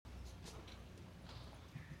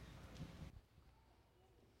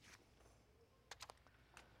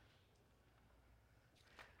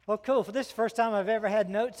Well, cool. For this is the first time I've ever had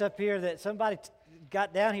notes up here that somebody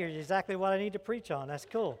got down here exactly what I need to preach on. That's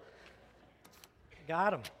cool.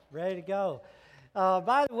 Got them. Ready to go.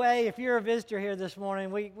 By the way, if you're a visitor here this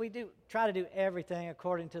morning, we do try to do everything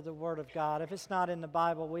according to the Word of God. If it's not in the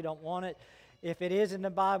Bible, we don't want it. If it is in the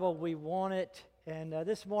Bible, we want it. And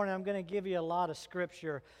this morning I'm going to give you a lot of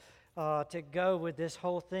Scripture to go with this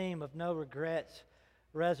whole theme of no regrets,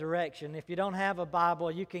 resurrection. If you don't have a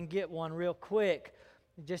Bible, you can get one real quick.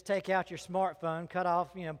 Just take out your smartphone, cut off,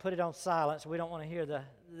 put it on silent so we don't want to hear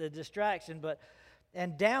the distraction,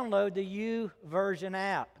 and download the YouVersion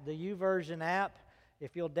app. The YouVersion app,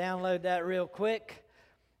 if you'll download that real quick,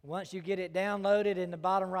 once you get it downloaded, in the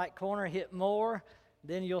bottom right corner, hit More.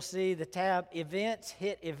 Then you'll see the tab Events,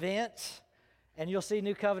 hit Events, and you'll see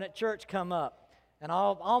New Covenant Church come up. And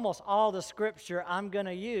almost all the Scripture I'm going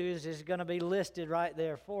to use is going to be listed right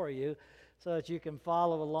there for you, so that you can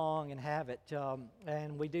follow along and have it.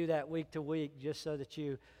 And we do that week to week just so that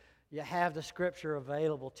you have the Scripture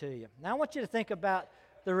available to you. Now I want you to think about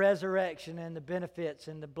the resurrection and the benefits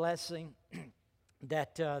and the blessing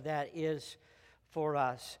that is for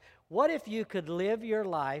us. What if you could live your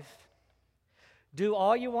life, do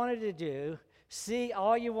all you wanted to do, see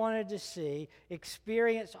all you wanted to see,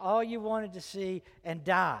 experience all you wanted to see, and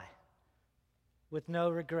die with no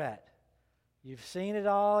regret? You've seen it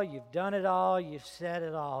all, you've done it all, you've said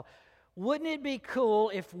it all. Wouldn't it be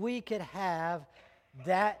cool if we could have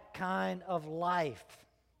that kind of life?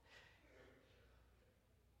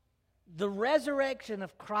 The resurrection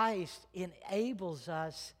of Christ enables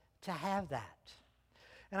us to have that.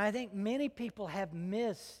 And I think many people have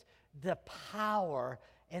missed the power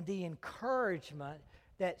and the encouragement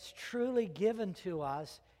that's truly given to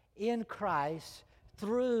us in Christ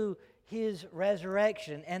through His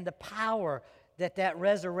resurrection and the power that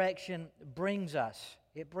resurrection brings us.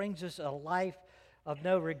 It brings us a life of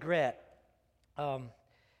no regret.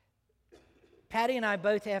 Patty and I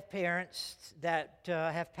both have parents that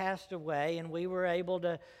have passed away, and we were able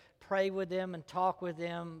to pray with them and talk with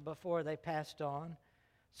them before they passed on.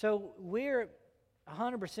 So we're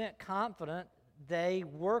 100% confident they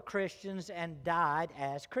were Christians and died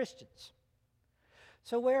as Christians.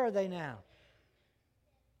 So where are they now?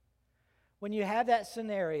 When you have that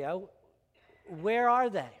scenario, where are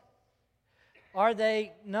they? Are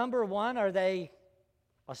they, number one, are they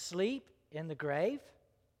asleep in the grave,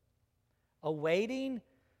 awaiting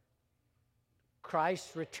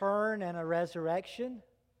Christ's return and a resurrection?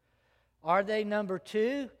 Are they, number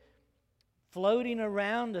two, floating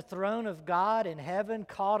around the throne of God in heaven,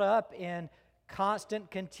 caught up in constant,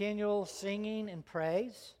 continual singing and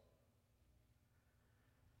praise?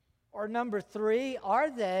 Or number three, are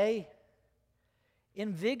they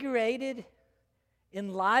invigorated,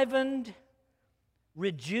 enlivened,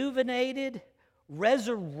 rejuvenated,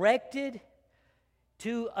 resurrected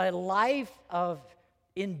to a life of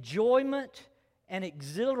enjoyment and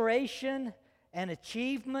exhilaration and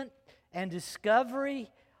achievement and discovery,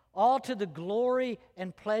 all to the glory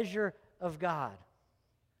and pleasure of God?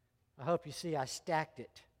 I hope you see I stacked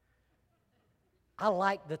it. I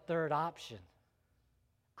like the third option.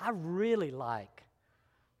 I really like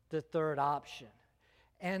the third option.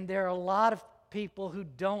 And there are a lot of people who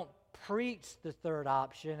don't preach the third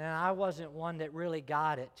option, and I wasn't one that really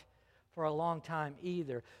got it for a long time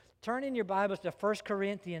either. Turn in your Bibles to 1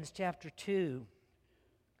 Corinthians chapter 2,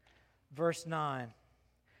 verse 9.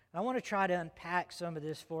 I want to try to unpack some of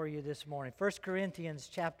this for you this morning. 1 Corinthians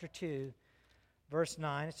chapter 2, verse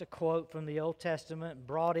 9. It's a quote from the Old Testament,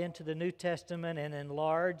 brought into the New Testament and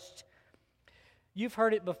enlarged. You've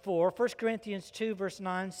heard it before. 1 Corinthians 2, verse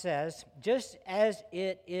 9 says, just as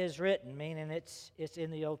it is written, meaning it's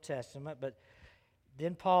in the Old Testament, but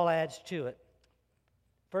then Paul adds to it.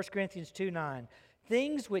 1 Corinthians 2, 9,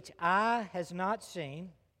 things which eye has not seen,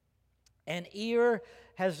 and ear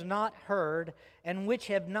has not heard, and which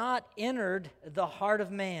have not entered the heart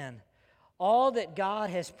of man, all that God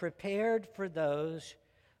has prepared for those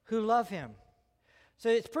who love Him. So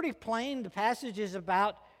it's pretty plain. The passage is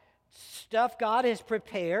about stuff God has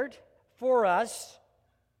prepared for us.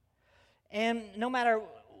 And no matter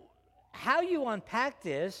how you unpack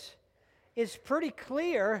this, it's pretty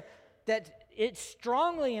clear that it's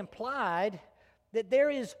strongly implied that there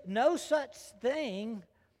is no such thing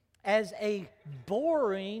as a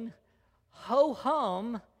boring,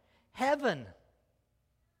 ho-hum heaven.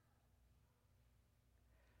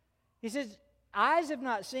 He says, eyes have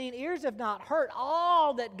not seen, ears have not heard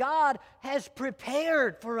all that God has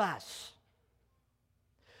prepared for us.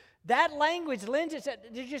 That language lends itself,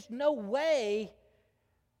 there's just no way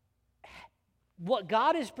what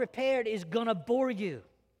God has prepared is going to bore you.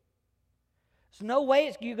 There's no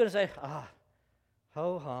way you're going to say,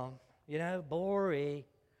 ho-hum, boring.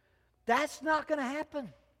 That's not going to happen.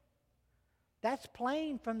 That's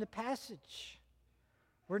plain from the passage.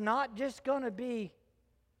 We're not just going to be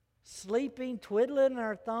sleeping, twiddling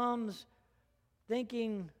our thumbs,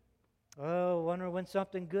 thinking, wonder when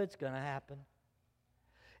something good's going to happen.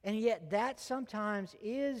 And yet that sometimes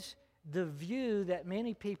is the view that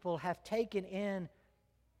many people have taken in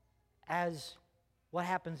as what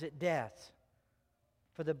happens at death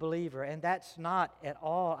for the believer. And that's not at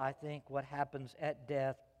all, I think, what happens at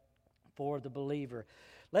death for the believer.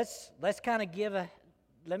 Let's kind of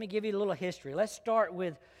let me give you a little history. Let's start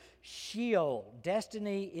with Sheol.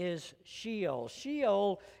 Destiny is Sheol.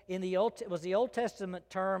 Sheol was the Old Testament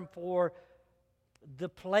term for the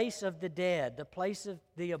place of the dead, the place of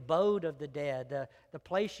the abode of the dead, the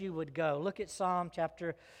place you would go. Look at Psalm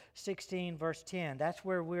chapter 16, verse 10. That's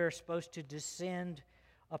where we're supposed to descend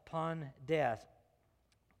upon death.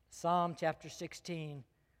 Psalm chapter 16,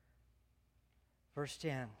 verse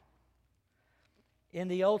 10. In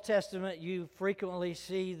the Old Testament, you frequently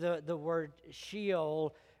see the word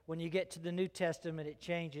Sheol. When you get to the New Testament, it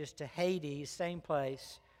changes to Hades, same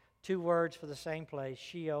place. Two words for the same place,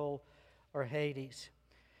 Sheol or Hades.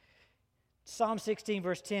 Psalm 16,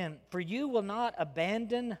 verse 10, "For you will not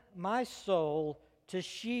abandon my soul to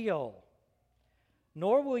Sheol,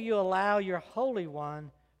 nor will you allow your Holy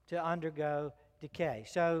One to undergo decay."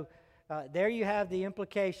 So there you have the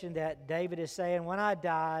implication that David is saying, when I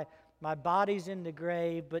die, my body's in the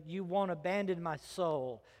grave, but you won't abandon my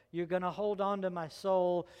soul. You're going to hold on to my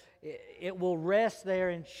soul. It will rest there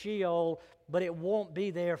in Sheol, but it won't be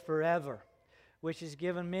there forever, which has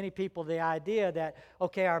given many people the idea that,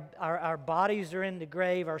 okay, our bodies are in the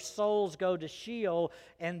grave, our souls go to Sheol,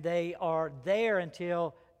 and they are there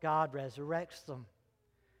until God resurrects them.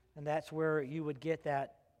 And that's where you would get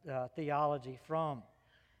that theology from.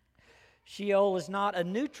 Sheol is not a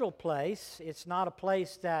neutral place. It's not a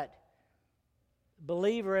place that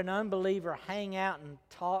believer and unbeliever hang out and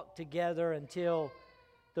talk together until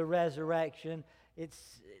the resurrection.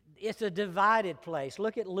 It's a divided place.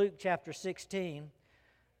 Look at Luke chapter 16,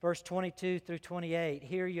 verse 22 through 28.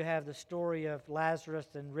 Here you have the story of Lazarus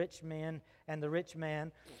and the rich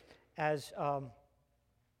man as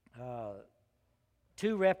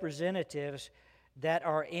two representatives that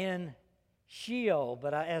are in Sheol.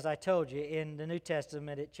 But as I told you, in the New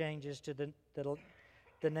Testament, it changes to the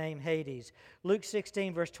name Hades. Luke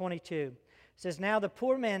 16, verse 22 says, "Now the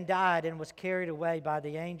poor man died and was carried away by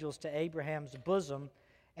the angels to Abraham's bosom,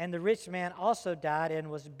 and the rich man also died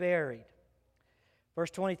and was buried."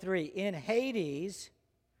 Verse 23, "In Hades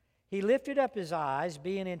he lifted up his eyes,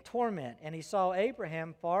 being in torment, and he saw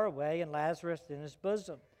Abraham far away and Lazarus in his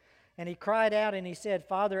bosom. And he cried out and he said,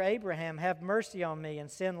 Father Abraham, have mercy on me,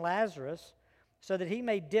 and send Lazarus, so that he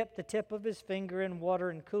may dip the tip of his finger in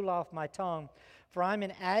water and cool off my tongue, for I'm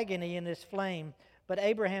in agony in this flame. But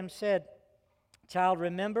Abraham said, Child,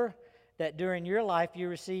 remember that during your life you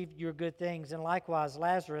received your good things, and likewise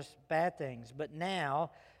Lazarus bad things. But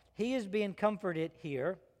now he is being comforted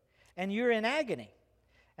here, and you're in agony.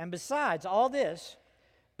 And besides all this,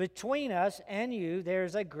 between us and you there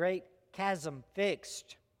is a great chasm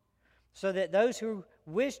fixed, so that those who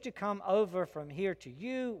wish to come over from here to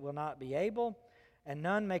you will not be able, and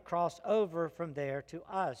none may cross over from there to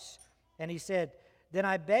us. And he said, Then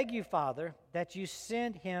I beg you, Father, that you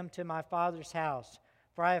send him to my father's house,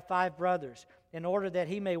 for I have 5 brothers, in order that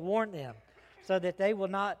he may warn them, so that they will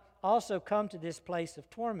not also come to this place of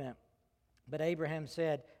torment. But Abraham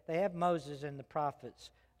said, They have Moses and the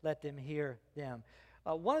prophets, let them hear them."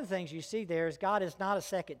 One of the things you see there is God is not a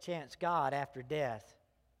second chance God after death.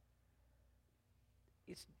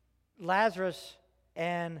 It's Lazarus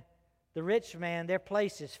and the rich man, their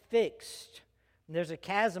place is fixed. And there's a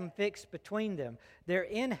chasm fixed between them. They're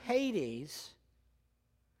in Hades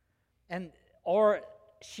or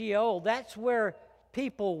Sheol. That's where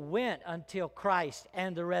people went until Christ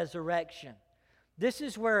and the resurrection. This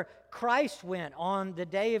is where Christ went on the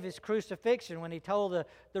day of his crucifixion when he told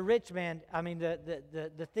the rich man,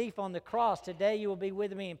 the thief on the cross, "Today you will be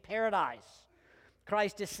with me in paradise."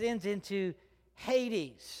 Christ descends into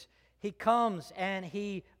Hades. He comes and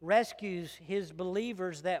he rescues his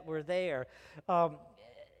believers that were there.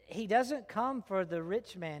 He doesn't come for the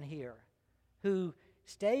rich man here who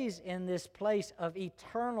stays in this place of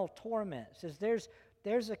eternal torment. It says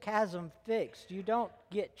there's a chasm fixed. You don't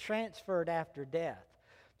get transferred after death.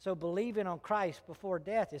 So believing on Christ before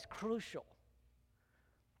death is crucial.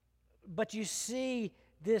 But you see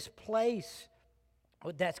this place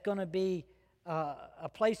that's going to be a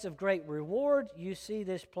place of great reward. You see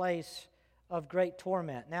this place of great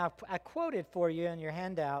torment. Now, I quoted for you in your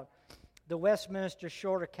handout the Westminster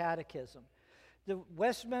Shorter Catechism. The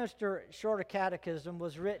Westminster Shorter Catechism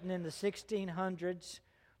was written in the 1600s.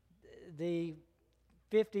 The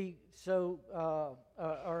 50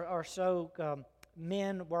 or so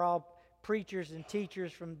men were all preachers and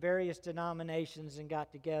teachers from various denominations and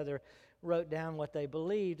got together, wrote down what they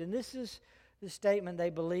believed. And this is the statement they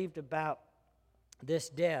believed about this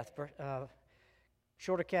death.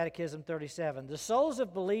 Shorter Catechism 37. The souls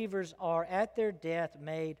of believers are at their death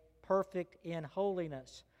made perfect in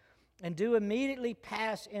holiness and do immediately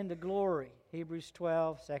pass into glory. Hebrews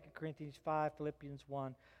 12, 2 Corinthians 5, Philippians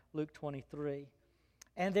 1, Luke 23.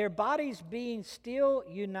 And their bodies being still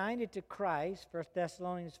united to Christ, 1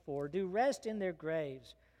 Thessalonians 4, do rest in their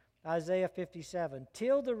graves, Isaiah 57,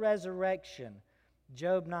 till the resurrection,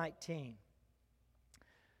 Job 19.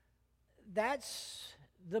 That's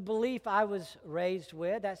the belief I was raised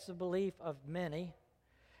with. That's the belief of many.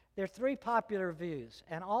 There are three popular views,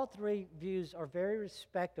 and all three views are very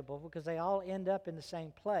respectable because they all end up in the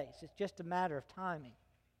same place. It's just a matter of timing.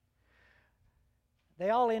 They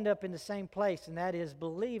all end up in the same place, and that is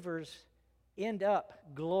believers end up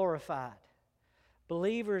glorified.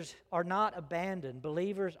 Believers are not abandoned.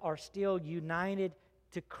 Believers are still united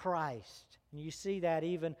to Christ. And you see that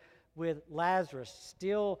even with Lazarus,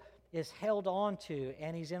 still is held on to,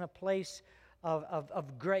 and he's in a place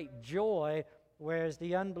of great joy, whereas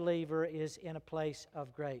the unbeliever is in a place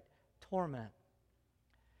of great torment.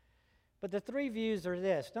 But the three views are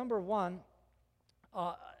this. Number one,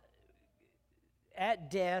 at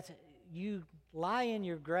death, you lie in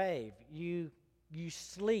your grave. You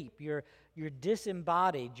sleep. You're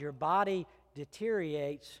disembodied. Your body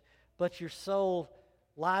deteriorates, but your soul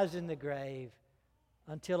lies in the grave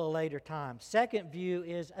until a later time. Second view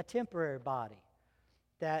is a temporary body,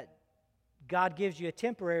 that God gives you a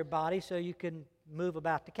temporary body so you can move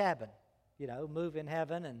about the cabin, move in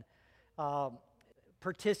heaven and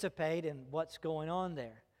participate in what's going on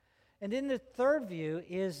there. And then the third view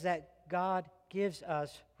is that God gives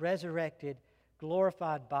us resurrected,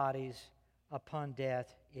 glorified bodies upon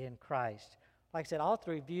death in Christ. Like I said, all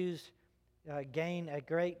three views gain a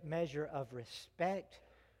great measure of respect,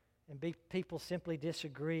 and people simply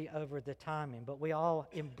disagree over the timing. But we all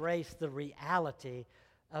embrace the reality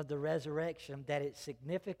of the resurrection, that it's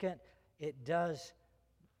significant, it does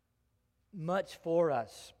much for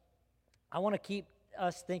us. I want to keep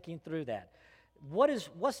us thinking through that.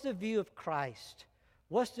 What's the view of Christ?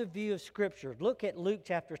 What's the view of Scripture? Look at Luke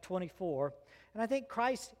chapter 24, and I think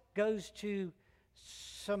Christ goes to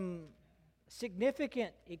some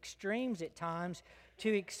significant extremes at times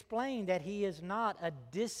to explain that he is not a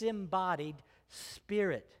disembodied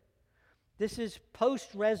spirit. This is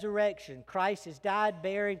post-resurrection. Christ has died,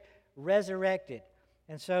 buried, resurrected.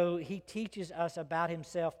 And so he teaches us about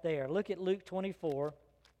himself there. Look at Luke 24,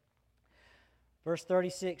 verse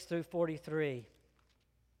 36 through 43.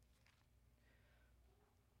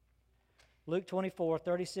 Luke 24,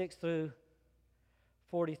 36 through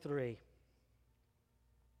 43.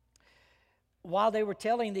 While they were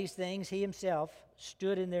telling these things, he himself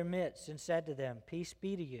stood in their midst and said to them, "Peace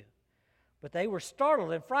be to you." But they were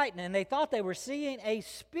startled and frightened, and they thought they were seeing a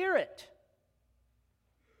spirit.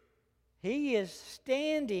 He is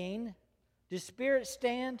standing. Do spirits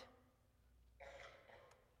stand?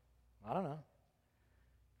 I don't know.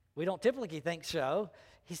 We don't typically think so.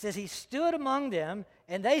 He says he stood among them,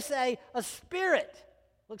 and they say, "A spirit."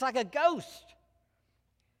 Looks like a ghost.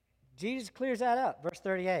 Jesus clears that up. Verse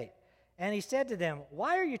 38. And he said to them,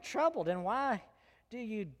 "Why are you troubled, and why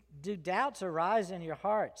do doubts arise in your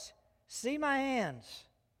hearts? See my hands.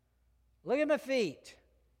 Look at my feet,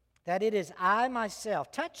 that it is I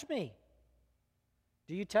myself. Touch me.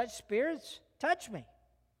 Do you touch spirits? Touch me.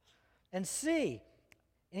 And see."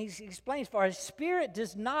 And he explains, "For a spirit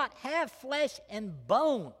does not have flesh and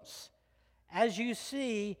bones, as you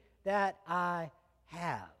see that I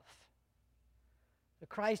have." The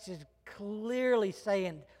Christ is clearly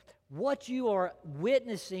saying what you are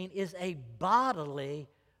witnessing is a bodily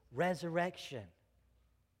resurrection.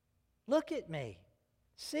 Look at me.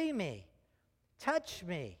 See me. Touch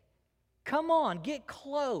me. Come on, get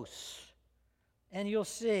close, and you'll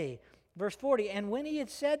see. Verse 40, and when he had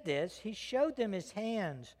said this, he showed them his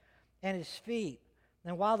hands and his feet.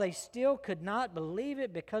 And while they still could not believe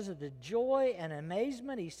it because of the joy and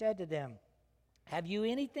amazement, he said to them, "Have you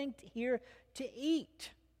anything here to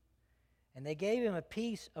eat?" And they gave him a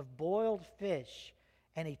piece of boiled fish,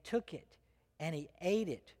 and he took it, and he ate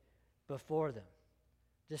it before them.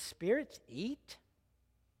 Do spirits eat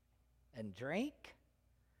and drink?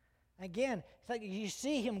 Again, it's like you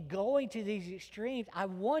see him going to these extremes. I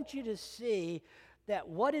want you to see that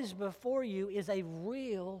what is before you is a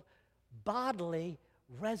real bodily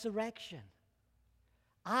resurrection.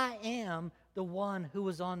 I am the one who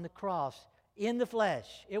was on the cross in the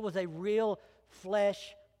flesh. It was a real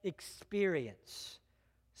flesh experience.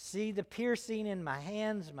 See the piercing in my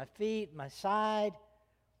hands, my feet, my side.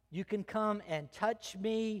 You can come and touch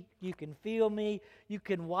me. You can feel me. You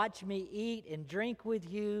can watch me eat and drink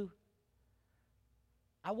with you.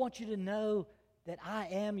 I want you to know that I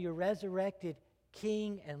am your resurrected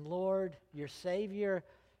King and Lord, your Savior,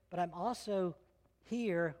 but I'm also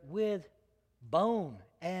here with bone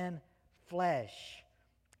and flesh.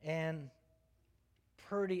 And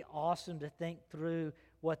pretty awesome to think through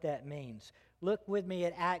what that means. Look with me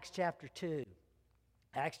at Acts chapter 2.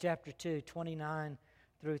 Acts chapter 2, 29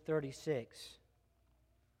 through 36.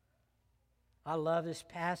 I love this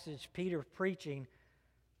passage, Peter preaching.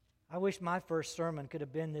 I wish my first sermon could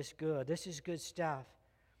have been this good. This is good stuff.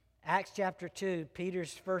 Acts chapter 2,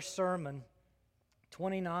 Peter's first sermon,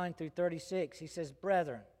 29 through 36. He says,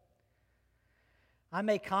 "Brethren, I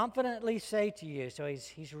may confidently say to you," so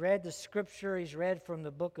he's read the scripture, he's read from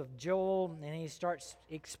the book of Joel, and he starts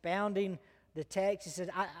expounding the text. He says,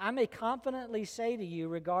 I may confidently say to you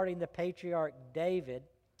regarding the patriarch David,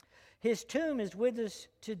 his tomb is with us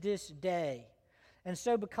to this day. And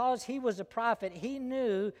so because he was a prophet, he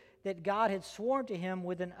knew that God had sworn to him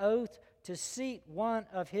with an oath to seat one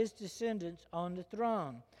of his descendants on the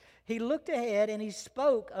throne. He looked ahead and he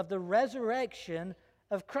spoke of the resurrection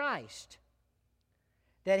of Christ,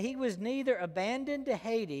 that he was neither abandoned to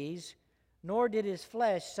Hades, nor did his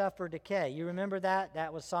flesh suffer decay. You remember that?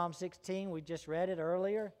 That was Psalm 16. We just read it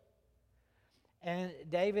earlier. And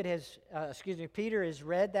Peter has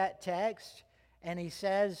read that text, and he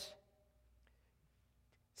says,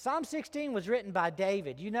 Psalm 16 was written by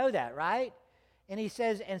David. You know that, right? And he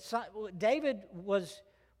says, David was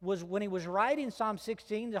when he was writing Psalm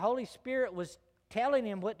 16, the Holy Spirit was telling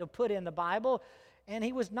him what to put in the Bible, and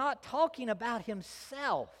he was not talking about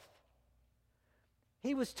himself.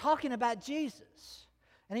 He was talking about Jesus.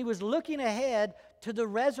 And he was looking ahead to the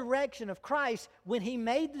resurrection of Christ when he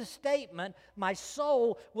made the statement, "My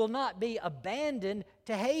soul will not be abandoned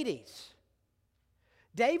to Hades."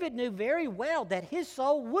 David knew very well that his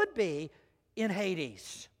soul would be in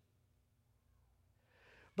Hades.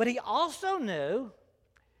 But he also knew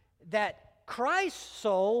that Christ's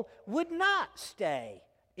soul would not stay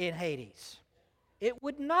in Hades. It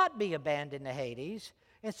would not be abandoned to Hades.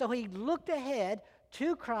 And so he looked ahead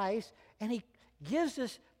to Christ, and he gives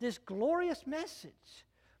us this glorious message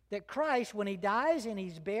that Christ, when he dies and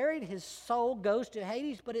he's buried, his soul goes to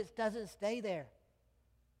Hades, but it doesn't stay there.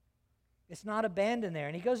 It's not abandoned there.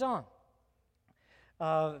 And he goes on.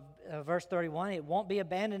 Verse 31, "It won't be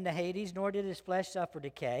abandoned to Hades, nor did his flesh suffer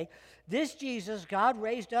decay. This Jesus God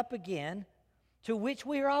raised up again, to which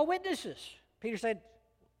we are all witnesses." Peter said,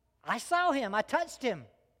 "I saw him. I touched him."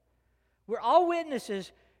 We're all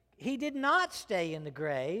witnesses. He did not stay in the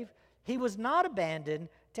grave. He was not abandoned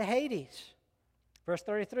to Hades. Verse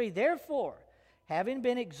 33, "Therefore, having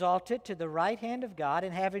been exalted to the right hand of God,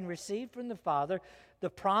 and having received from the Father the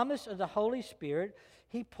promise of the Holy Spirit,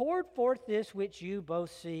 he poured forth this which you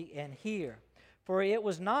both see and hear. For it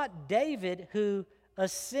was not David who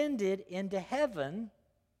ascended into heaven,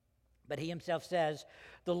 but he himself says,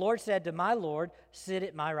 'The Lord said to my Lord, sit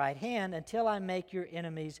at my right hand until I make your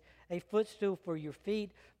enemies a footstool for your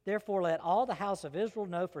feet. Therefore let all the house of Israel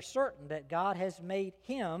know for certain that God has made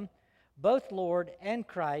him both Lord and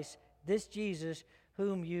Christ, this Jesus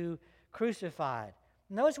whom you crucified.'"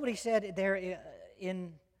 Notice what he said there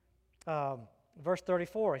in verse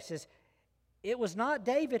 34. He says, "It was not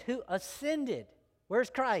David who ascended." Where's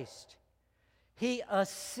Christ? He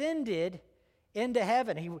ascended into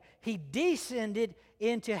heaven. He descended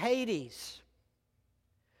into Hades.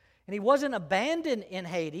 And he wasn't abandoned in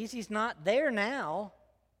Hades. He's not there now.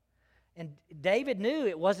 And David knew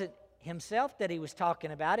it wasn't himself that he was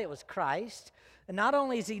talking about. It was Christ. And not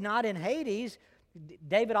only is he not in Hades,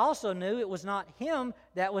 David also knew it was not him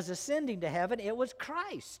that was ascending to heaven. It was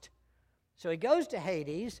Christ. So he goes to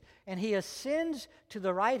Hades, and he ascends to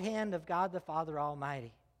the right hand of God the Father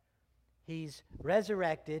Almighty. He's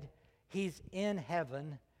resurrected. He's in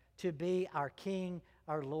heaven to be our King,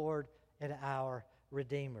 our Lord, and our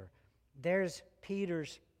Redeemer. There's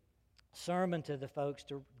Peter's sermon to the folks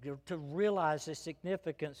to realize the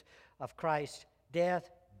significance of Christ's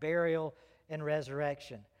death, burial, and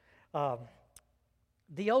resurrection.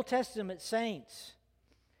 The Old Testament saints,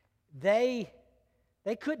 they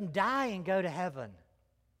couldn't die and go to heaven.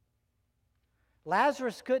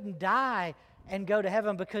 Lazarus couldn't die and go to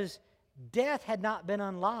heaven because death had not been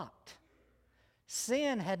unlocked.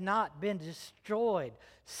 Sin had not been destroyed.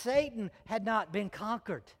 Satan had not been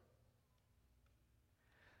conquered.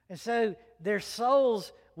 And so their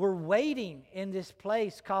souls were waiting in this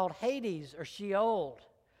place called Hades or Sheol,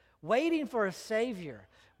 waiting for a Savior,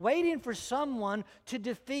 waiting for someone to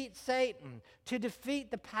defeat Satan, to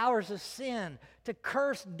defeat the powers of sin, to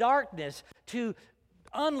curse darkness, to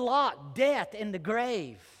unlock death in the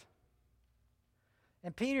grave.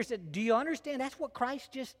 And Peter said, do you understand? That's what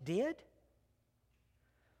Christ just did.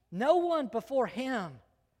 No one before him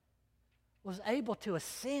was able to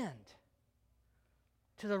ascend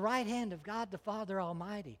to the right hand of God the Father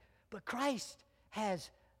Almighty. But Christ has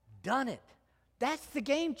done it. That's the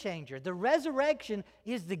game changer. The resurrection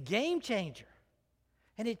is the game changer.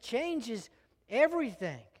 And it changes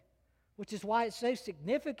everything, which is why it's so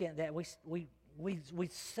significant that we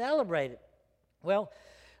celebrate it. Well,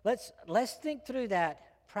 let's think through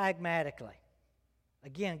that pragmatically.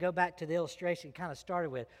 Again, go back to the illustration kind of started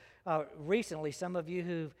with. Recently, some of you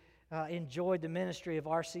who've enjoyed the ministry of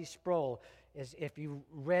R.C. Sproul, if you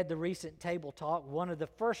read the recent table talk, one of the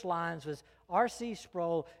first lines was, R.C.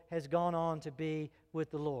 Sproul has gone on to be with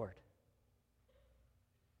the Lord.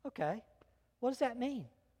 Okay, what does that mean?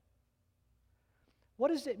 What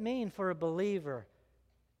does it mean for a believer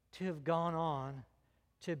to have gone on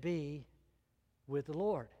to be with the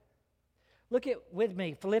Lord? Look at with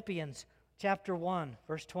me Philippians chapter 1,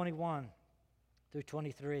 verse 21 through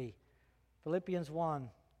 23. Philippians 1.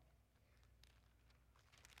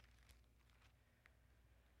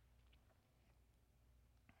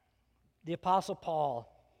 The Apostle Paul,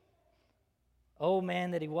 old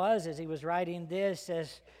man that he was, as he was writing this,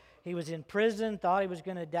 says he was in prison, thought he was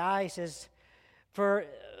going to die. He says, For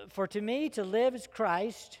to me to live is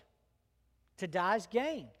Christ, to die is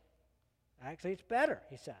gain. Actually, it's better,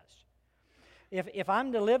 he says. If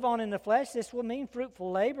I'm to live on in the flesh, this will mean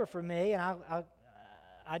fruitful labor for me, and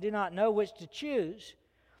I do not know which to choose.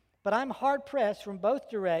 But I'm hard-pressed from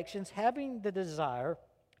both directions, having the desire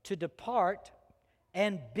to depart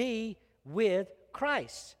and be with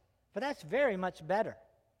Christ. For that's very much better.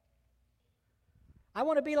 I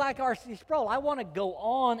want to be like R.C. Sproul. I want to go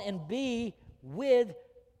on and be with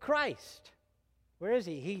Christ. Where is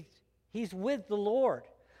he? He's with the Lord.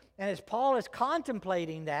 And as Paul is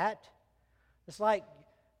contemplating that, it's like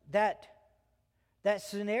that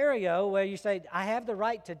scenario where you say, I have the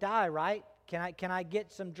right to die, right? Can I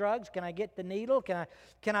get some drugs? Can I get the needle?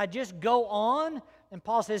 Can I just go on? And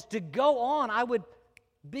Paul says, to go on, I would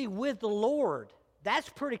be with the Lord. That's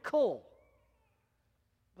pretty cool.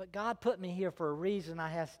 But God put me here for a reason. I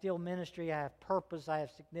have still ministry. I have purpose. I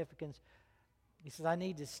have significance. He says, I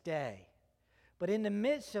need to stay. But in the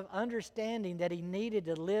midst of understanding that he needed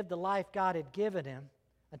to live the life God had given him,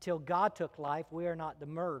 until God took life, we are not to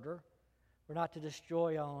murder. We're not to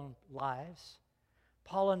destroy our own lives.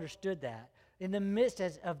 Paul understood that. In the midst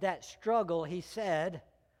of that struggle, he said,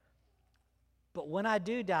 but when I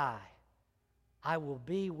do die, I will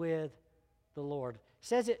be with the Lord. He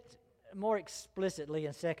says it more explicitly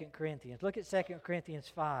in 2 Corinthians. Look at 2 Corinthians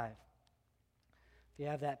 5, if you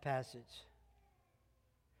have that passage.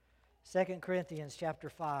 2 Corinthians chapter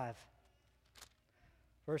 5,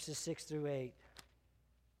 verses 6 through 8.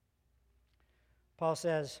 Paul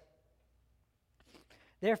says,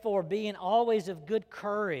 therefore, being always of good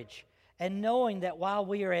courage, and knowing that while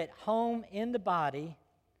we are at home in the body,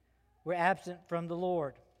 we're absent from the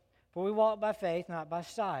Lord. For we walk by faith, not by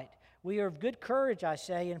sight. We are of good courage, I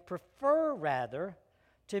say, and prefer rather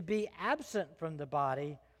to be absent from the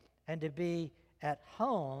body and to be at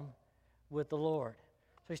home with the Lord.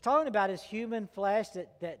 So he's talking about his human flesh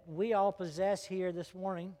that we all possess here this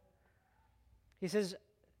morning. He says,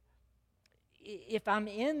 if I'm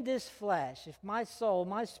in this flesh, if my soul,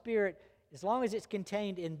 my spirit, as long as it's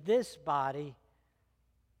contained in this body,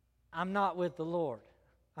 I'm not with the Lord.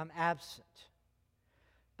 I'm absent.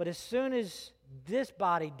 But as soon as this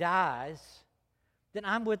body dies, then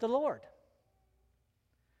I'm with the Lord.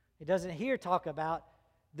 He doesn't here talk about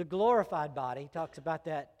the glorified body. He talks about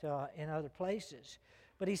that in other places.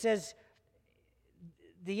 But he says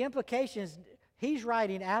the implication is he's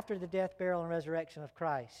writing after the death, burial, and resurrection of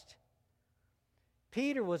Christ.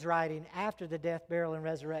 Peter was writing after the death, burial, and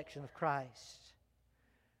resurrection of Christ.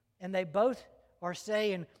 And they both are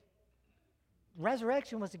saying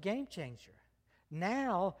resurrection was a game changer.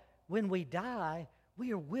 Now, when we die,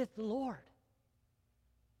 we are with the Lord.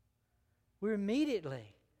 We're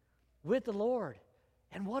immediately with the Lord.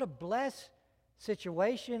 And what a blessed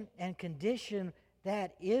situation and condition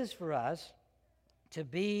that is for us to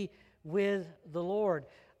be with the Lord.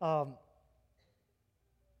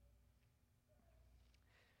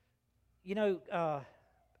 You know,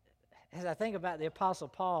 as I think about the Apostle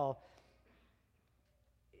Paul,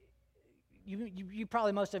 you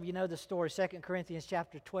probably, most of you know the story, 2 Corinthians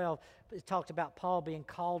chapter 12. It talks about Paul being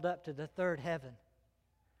called up to the third heaven.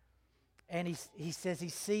 And he says he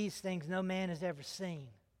sees things no man has ever seen.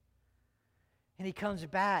 And he comes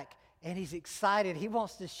back and he's excited. He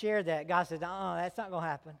wants to share that. God says, that's not going to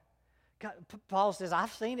happen. Paul says,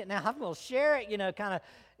 I've seen it now. I'm going to share it, kind of.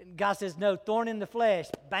 God says, no, thorn in the flesh.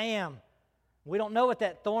 Bam. We don't know what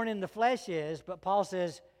that thorn in the flesh is, but Paul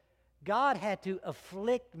says, God had to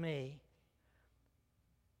afflict me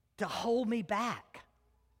to hold me back.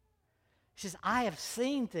 He says, I have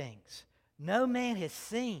seen things no man has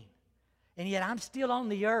seen, and yet I'm still on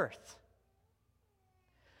the earth.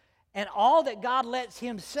 And all that God lets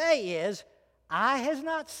him say is, eye has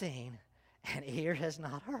not seen, and ear has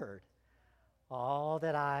not heard all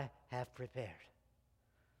that I have prepared.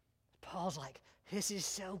 Paul's like, this is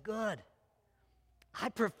so good. I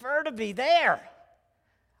prefer to be there.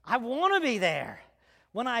 I want to be there.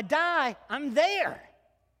 When I die, I'm there.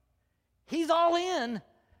 He's all in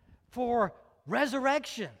for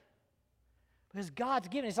resurrection. Because God's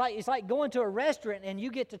given. It's like going to a restaurant and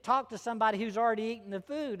you get to talk to somebody who's already eaten the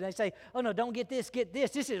food. And they say, oh no, don't get this, get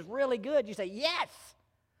this. This is really good. You say, yes,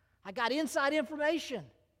 I got inside information.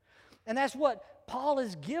 And that's what Paul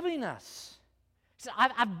is giving us. He said,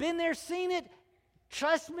 I've been there, seen it.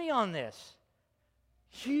 Trust me on this.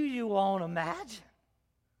 You won't imagine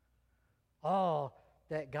all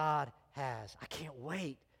that God has. I can't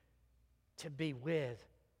wait to be with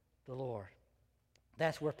the Lord.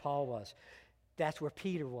 That's where Paul was. That's where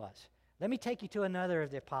Peter was. Let me take you to another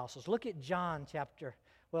of the apostles. Look at John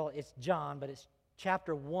it's John, but it's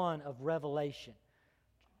chapter 1 of Revelation.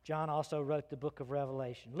 John also wrote the book of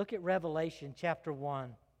Revelation. Look at Revelation chapter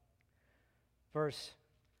 1, verse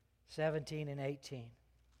 17 and 18.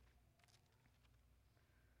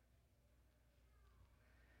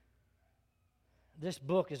 This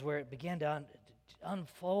book is where it began to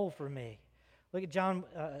unfold for me. Look at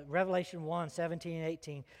Revelation 1, 17 and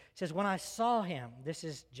 18. It says, when I saw him, this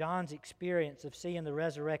is John's experience of seeing the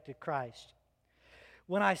resurrected Christ.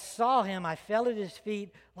 When I saw him, I fell at his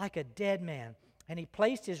feet like a dead man. And he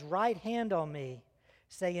placed his right hand on me,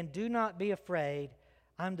 saying, do not be afraid.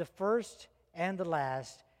 I'm the first and the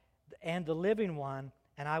last and the living one.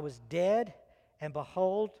 And I was dead, and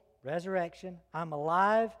behold, resurrection. I'm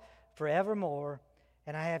alive forevermore,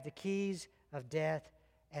 and I have the keys of death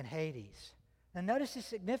and Hades. Now notice the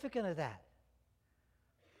significance of that.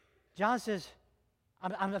 John says,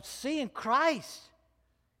 I'm seeing Christ.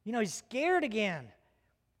 He's scared again.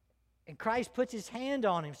 And Christ puts his hand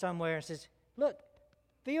on him somewhere and says, look,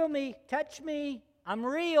 feel me, touch me, I'm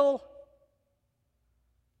real.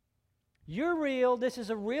 You're real. This is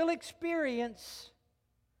a real experience.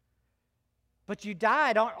 But you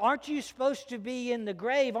died. Aren't you supposed to be in the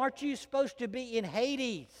grave? Aren't you supposed to be in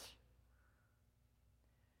Hades?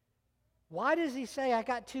 Why does he say, I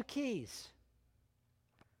got two keys?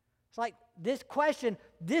 It's like this question,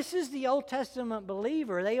 this is the Old Testament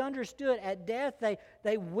believer. They understood at death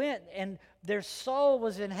they went and their soul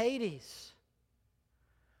was in Hades.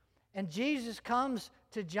 And Jesus comes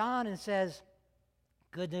to John and says,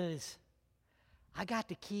 good news, I got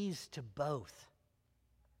the keys to both.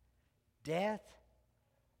 Death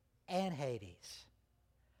and Hades.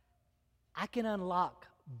 I can unlock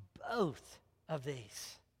both of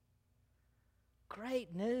these.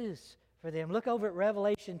 Great news for them. Look over at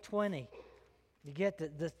Revelation 20. You get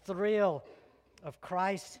the thrill of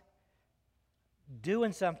Christ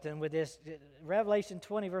doing something with this. Revelation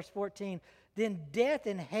 20, verse 14. Then death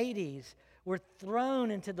and Hades were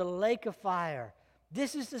thrown into the lake of fire.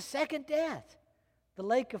 This is the second death, the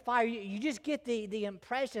lake of fire. You just get the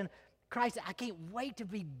impression, Christ, I can't wait to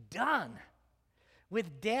be done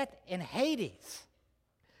with death and Hades.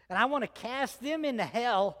 And I want to cast them into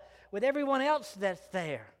hell with everyone else that's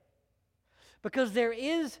there. Because there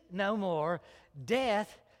is no more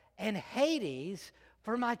death and Hades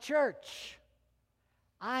for my church.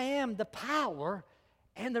 I am the power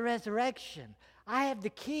and the resurrection. I have the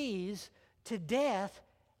keys to death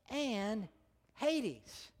and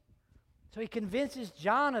Hades. So he convinces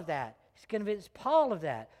John of that. He's convinced Paul of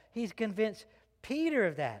that. He's convinced Peter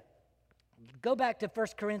of that. Go back to 1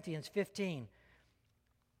 Corinthians 15.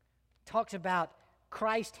 Talks about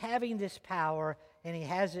Christ having this power, and he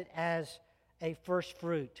has it as a first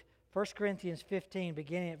fruit. 1 Corinthians 15,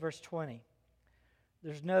 beginning at verse 20.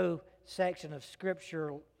 There's no section of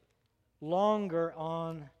Scripture longer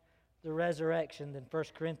on the resurrection than 1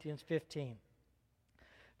 Corinthians 15.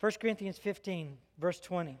 1 Corinthians 15, verse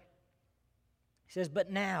 20. He says, but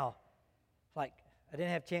now, like I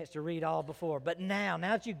didn't have a chance to read all before. But now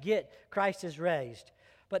that you get Christ is raised.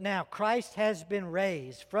 But now Christ has been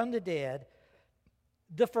raised from the dead,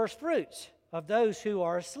 the first fruits of those who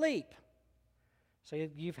are asleep. So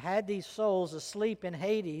you've had these souls asleep in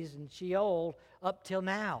Hades and Sheol up till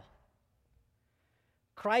now.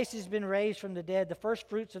 Christ has been raised from the dead, the first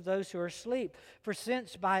fruits of those who are asleep. For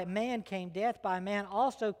since by man came death, by man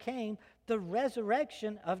also came the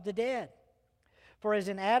resurrection of the dead. For as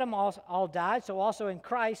in Adam all died, so also in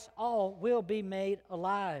Christ all will be made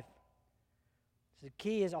alive. So the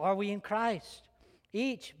key is, are we in Christ?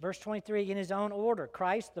 Each, verse 23, in his own order.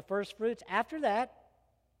 Christ, the first fruits. After that,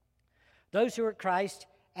 those who are Christ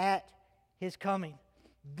at his coming.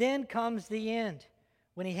 Then comes the end,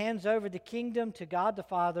 when he hands over the kingdom to God the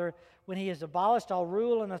Father, when he has abolished all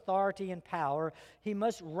rule and authority and power. He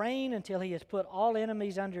must reign until he has put all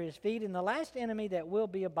enemies under his feet, and the last enemy that will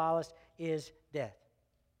be abolished is death.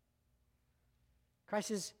 Christ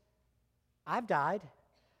says, I've died.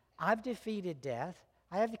 I've defeated death.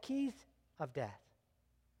 I have the keys of death.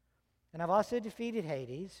 And I've also defeated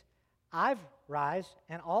Hades. I've rise,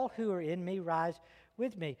 and all who are in me rise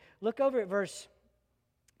with me. Look over at verse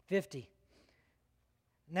 50.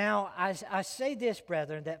 Now, I say this,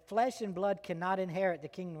 brethren, that flesh and blood cannot inherit the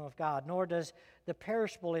kingdom of God, nor does the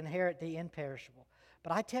perishable inherit the imperishable.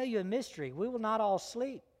 But I tell you a mystery, we will not all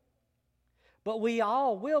sleep, but we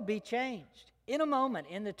all will be changed. In a moment,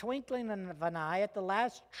 in the twinkling of an eye, at the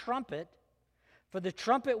last trumpet, for the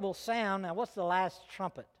trumpet will sound. Now, what's the last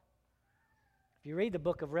trumpet? If you read the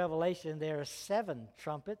book of Revelation, there are 7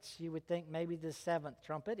 trumpets. You would think maybe the 7th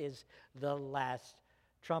trumpet is the last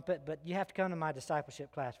trumpet, but you have to come to my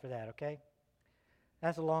discipleship class for that, okay?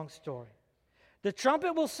 That's a long story. The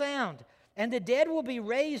trumpet will sound, and the dead will be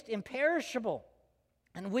raised imperishable,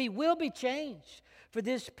 and we will be changed. For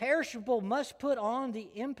this perishable must put on the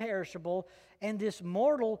imperishable, and this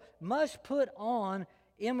mortal must put on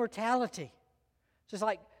immortality. So it's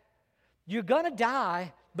like, you're going to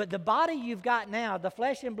die, but the body you've got now, the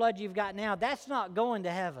flesh and blood you've got now, that's not going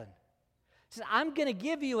to heaven. Says, I'm going to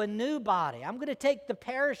give you a new body. I'm going to take the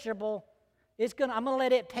perishable, I'm going to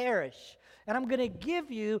let it perish. And I'm going to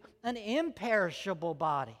give you an imperishable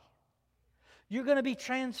body. You're going to be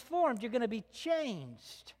transformed. You're going to be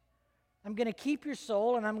changed. I'm going to keep your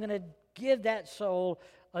soul, and I'm going to give that soul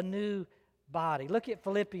a new body. Look at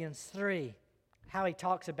Philippians 3, how he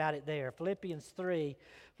talks about it there. Philippians 3,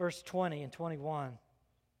 verse 20 and 21.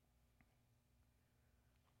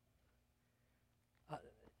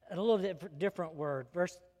 A little different word.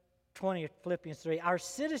 Verse 20 of Philippians 3. Our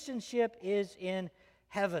citizenship is in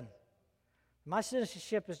heaven. My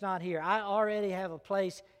citizenship is not here. I already have a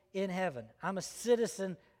place in heaven. I'm a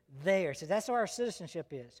citizen there. So that's where our citizenship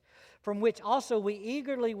is. From which also we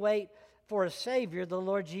eagerly wait for a Savior, the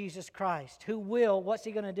Lord Jesus Christ, who will, what's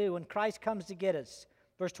he going to do when Christ comes to get us?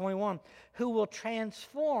 Verse 21. Who will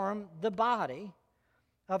transform the body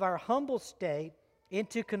of our humble state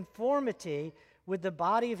into conformity with the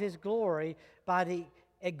body of his glory by the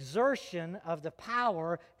exertion of the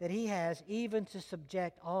power that he has even to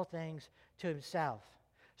subject all things to himself.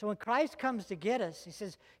 So when Christ comes to get us, he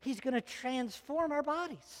says he's going to transform our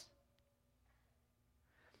bodies.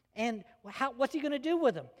 And what's he going to do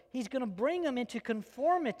with them? He's going to bring them into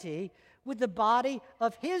conformity with the body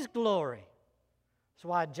of his glory. That's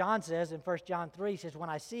why John says in 1 John 3, he says, when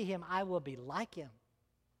I see him, I will be like him.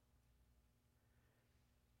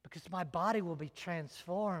 Because my body will be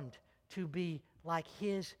transformed to be like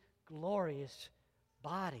his glorious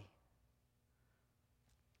body.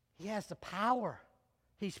 He has the power.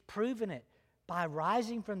 He's proven it. By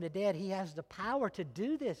rising from the dead, he has the power to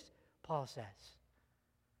do this, Paul says.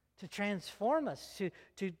 To transform us,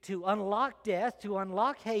 to unlock death, to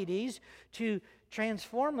unlock Hades, to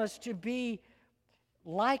transform us to be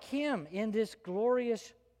like him in this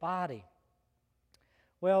glorious body.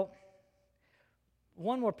 Well,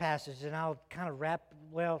 one more passage, and I'll kind of wrap,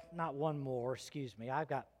 well, not one more, excuse me. I've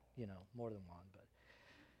got, more than one. But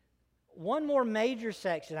one more major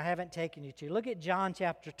section I haven't taken you to. Look at John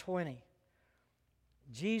chapter 20.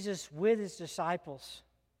 Jesus with his disciples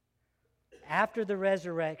after the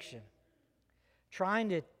resurrection, trying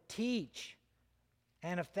to teach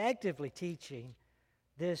and effectively teaching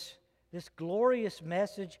this glorious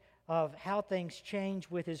message of how things change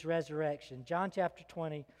with his resurrection. John chapter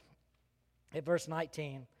 20. At verse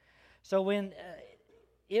 19. So when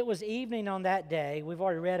it was evening on that day, we've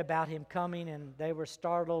already read about him coming, and they were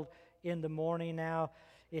startled in the morning. Now,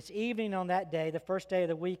 it's evening on that day, the first day of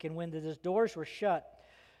the week, and when the doors were shut,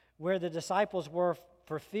 where the disciples were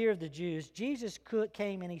for fear of the Jews, Jesus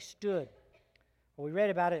came and he stood. Well, we read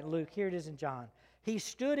about it in Luke. Here it is in John. He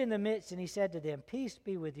stood in the midst, and he said to them, "Peace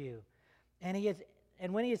be with you."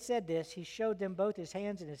 And when he had said this, he showed them both his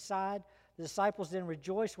hands and his side. The disciples then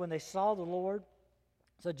rejoiced when they saw the Lord.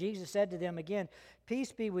 So Jesus said to them again,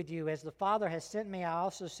 "Peace be with you. As the Father has sent me, I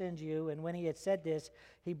also send you." And when he had said this,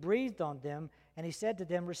 he breathed on them, and he said to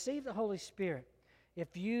them, "Receive the Holy Spirit.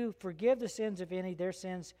 If you forgive the sins of any, their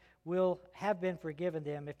sins will have been forgiven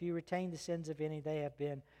them. If you retain the sins of any, they have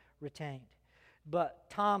been retained." But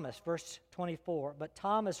Thomas, verse 24, but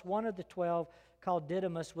Thomas, one of the 12, called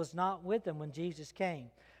Didymus, was not with them when Jesus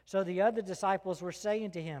came. So the other disciples were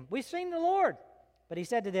saying to him, "We've seen the Lord." But he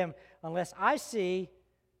said to them, "Unless I see,"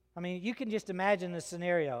 you can just imagine the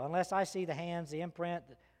scenario, "unless I see the hands, the imprint,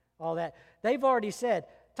 all that." They've already said,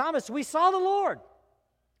 "Thomas, we saw the Lord."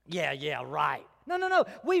 Yeah, right. No.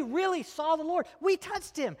 We really saw the Lord. We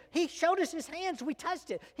touched him. He showed us his hands. We touched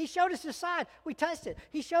it. He showed us his side. We touched it.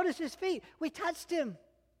 He showed us his feet. We touched him.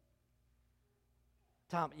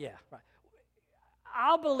 Yeah, right.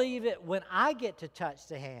 I'll believe it when I get to touch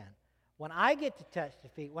the hand, when I get to touch the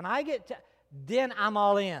feet, then I'm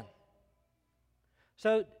all in.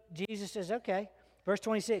 So Jesus says, okay. Verse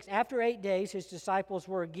 26, after 8 days, his disciples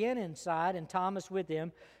were again inside, and Thomas with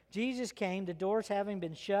them. Jesus came, the doors having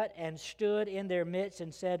been shut, and stood in their midst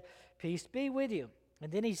and said, "Peace be with you."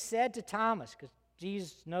 And then he said to Thomas, because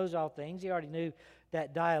Jesus knows all things, he already knew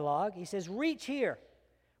that dialogue. He says, "Reach here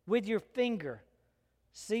with your finger.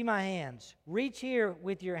 See my hands. Reach here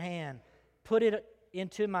with your hand. Put it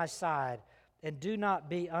into my side. And do not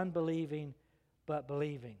be unbelieving, but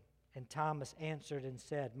believing." And Thomas answered and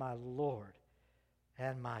said, "My Lord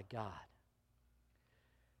and my God."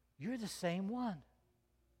 You're the same one.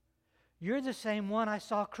 You're the same one I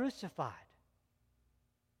saw crucified.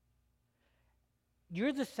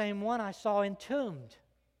 You're the same one I saw entombed.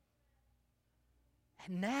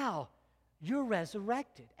 And now you're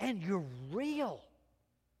resurrected and you're real.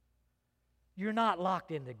 You're not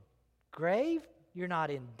locked in the grave. You're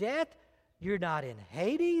not in death. You're not in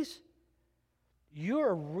Hades. You're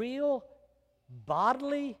a real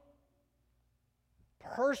bodily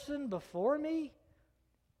person before me,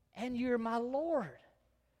 and you're my Lord,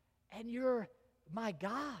 and you're my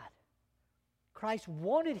God. Christ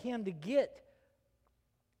wanted him to get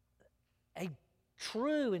a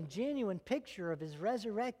true and genuine picture of his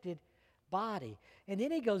resurrected body. And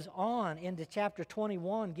then he goes on into chapter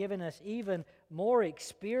 21, giving us even more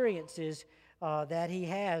experiences that he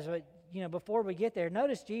has. Before we get there,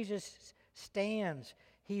 notice Jesus stands.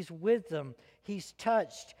 He's with them. He's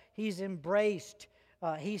touched. He's embraced.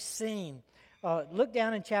 He's seen. Look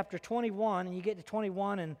down in chapter 21, and you get to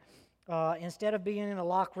 21, and instead of being in a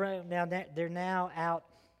locked room, they're now out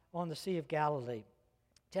on the Sea of Galilee.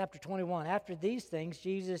 Chapter 21, after these things,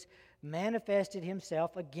 Jesus manifested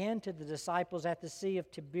himself again to the disciples at the Sea of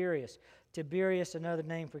Tiberias. Tiberias, another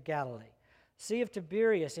name for Galilee. Sea of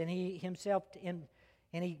Tiberias, and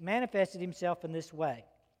he manifested himself in this way.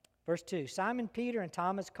 Verse 2, Simon Peter and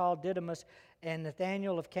Thomas called Didymus, and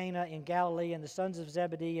Nathanael of Cana in Galilee, and the sons of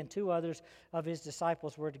Zebedee, and 2 others of his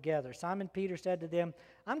disciples were together. Simon Peter said to them,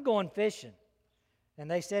 "I'm going fishing." And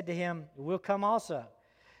they said to him, "We'll come also."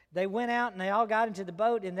 They went out, and they all got into the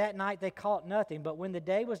boat, and that night they caught nothing. But when the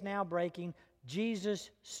day was now breaking,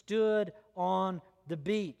 Jesus stood on the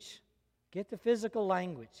beach. Get the physical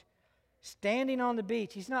language. Standing on the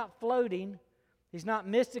beach. He's not floating. He's not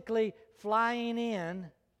mystically flying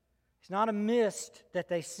in. It's not a mist that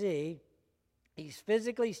they see. He's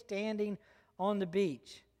physically standing on the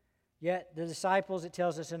beach. Yet the disciples, it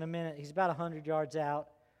tells us in a minute, he's about 100 yards out.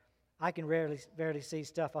 I can rarely see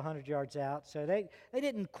stuff 100 yards out. So they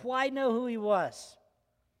didn't quite know who he was.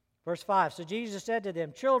 Verse 5, so Jesus said to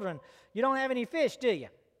them, "Children, you don't have any fish, do you?"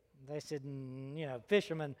 They said,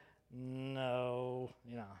 fishermen, no,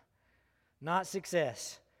 not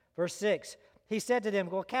success. Verse 6, he said to them,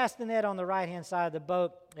 "Go cast the net on the right-hand side of the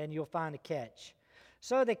boat, and you'll find a catch."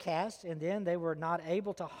 So they cast, and then they were not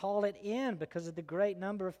able to haul it in because of the great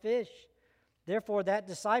number of fish. Therefore that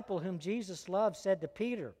disciple whom Jesus loved said to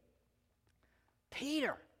Peter,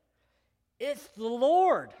 "Peter, it's the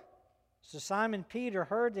Lord." So Simon Peter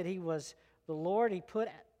heard that he was the Lord. He put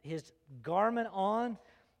his garment on.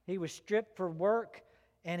 He was stripped for work,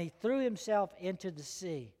 and he threw himself into the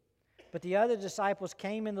sea. But the other disciples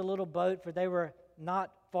came in the little boat, for they were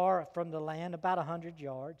not far from the land, about 100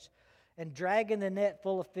 yards, and dragging the net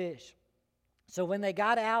full of fish. So when they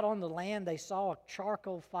got out on the land, they saw a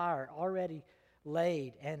charcoal fire already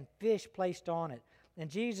laid, and fish placed on it.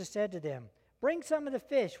 And Jesus said to them, "Bring some of the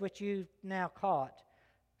fish which you now caught."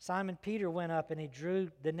 Simon Peter went up, and he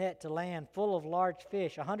drew the net to land full of large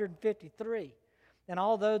fish, 153. And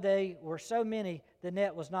although they were so many, the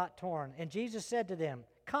net was not torn. And Jesus said to them,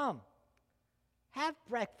 "Come, have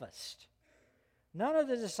breakfast." None of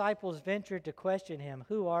the disciples ventured to question him,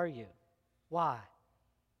 "Who are you?" Why?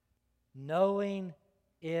 Knowing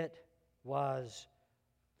it was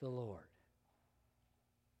the Lord.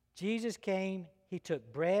 Jesus came, he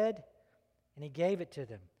took bread, and he gave it to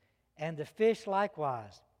them. And the fish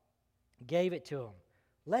likewise gave it to them.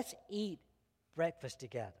 Let's eat breakfast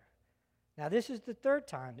together. Now, this is the third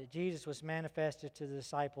time that Jesus was manifested to the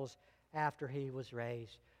disciples after he was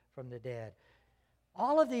raised from the dead.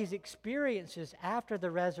 All of these experiences after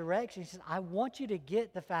the resurrection, he says, I want you to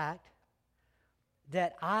get the fact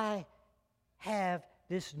that I have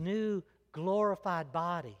this new glorified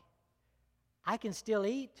body. I can still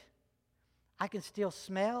eat. I can still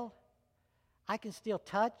smell. I can still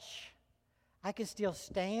touch. I can still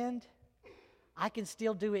stand. I can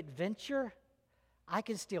still do adventure. I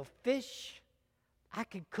can still fish. I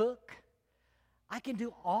can cook. I can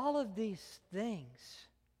do all of these things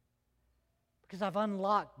because I've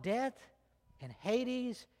unlocked death and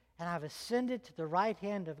Hades, and I've ascended to the right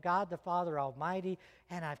hand of God the Father Almighty,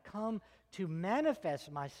 and I've come to manifest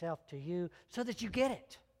myself to you so that you get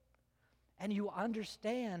it. And you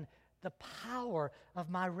understand the power of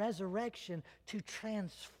my resurrection to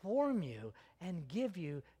transform you and give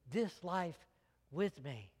you this life with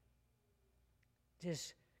me.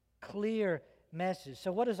 This clear message.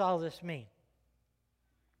 So what does all this mean?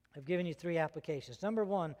 I've given you 3 applications. Number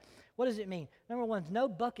 1, what does it mean? Number 1, no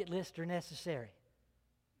bucket lists are necessary.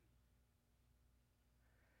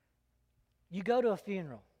 You go to a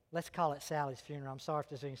funeral. Let's call it Sally's funeral. I'm sorry if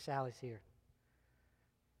there's any Sally's here.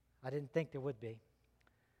 I didn't think there would be.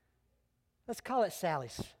 Let's call it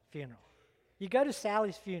Sally's funeral. You go to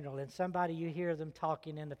Sally's funeral and somebody, you hear them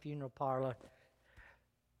talking in the funeral parlor.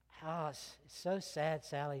 Oh, it's so sad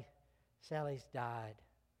Sally's died.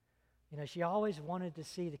 You know, she always wanted to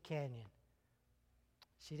see the canyon.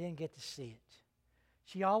 She didn't get to see it.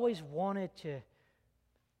 She always wanted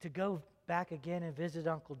to go back again and visit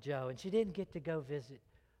Uncle Joe, and she didn't get to go visit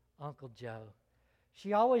Uncle Joe.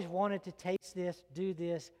 She always wanted to taste this, do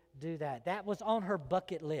that. That was on her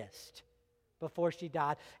bucket list before she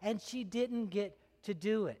died, and she didn't get to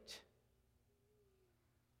do it.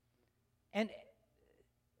 And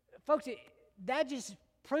folks, that just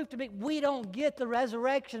proved to me we don't get the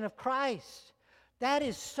resurrection of Christ. That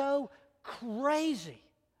is so crazy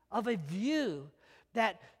of a view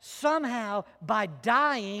that somehow by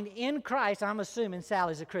dying in Christ, I'm assuming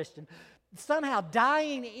Sally's a Christian, somehow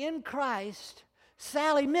dying in Christ,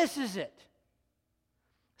 Sally misses it.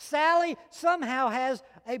 Sally somehow has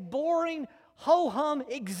a boring, ho-hum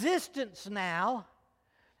existence now,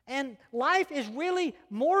 and life is really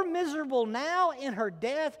more miserable now in her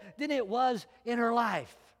death than it was in her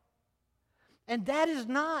life. And that is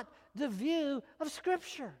not the view of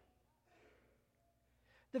Scripture.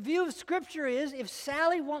 The view of Scripture is if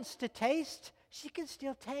Sally wants to taste, she can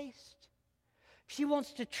still taste. If she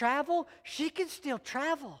wants to travel, she can still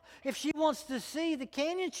travel. If she wants to see the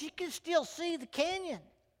canyon, she can still see the canyon.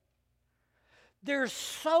 There's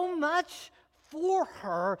so much for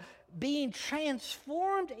her being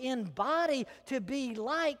transformed in body to be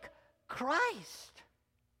like Christ.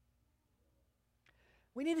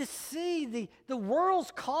 We need to see the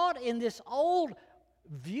world's caught in this old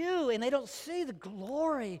view, and they don't see the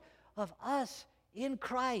glory of us in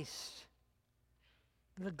Christ.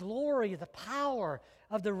 The glory, the power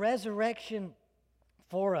of the resurrection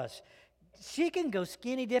for us. She can go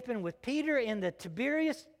skinny dipping with Peter in the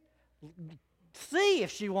Tiberias Sea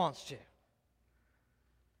if she wants to. I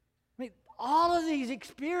mean, all of these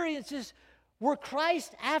experiences were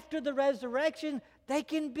Christ after the resurrection. They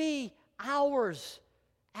can be ours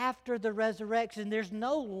after the resurrection. There's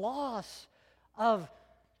no loss of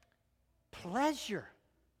pleasure,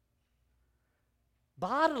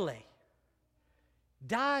 bodily,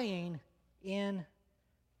 dying in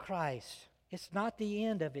Christ. It's not the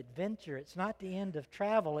end of adventure. It's not the end of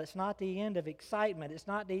travel. It's not the end of excitement. It's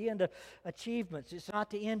not the end of achievements. It's not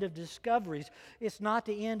the end of discoveries. It's not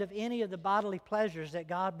the end of any of the bodily pleasures that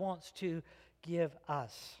God wants to give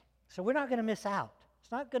us. So we're not going to miss out.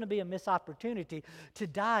 It's not going to be a missed opportunity to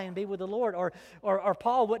die and be with the Lord. Or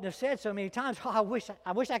Paul wouldn't have said so many times, oh,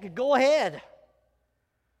 I wish I could go ahead.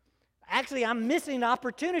 Actually, I'm missing the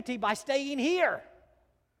opportunity by staying here.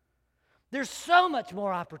 There's so much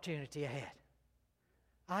more opportunity ahead.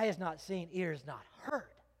 Eye has not seen, ear has not heard.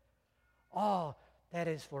 All that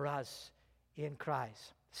is for us in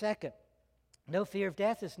Christ. Second, no fear of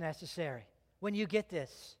death is necessary when you get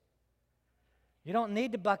this. You don't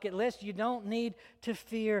need the bucket list. You don't need to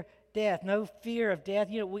fear death, no fear of death.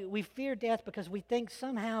 You know, we fear death because we think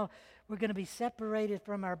somehow we're going to be separated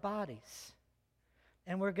from our bodies.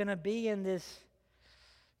 And we're going to be in this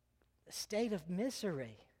state of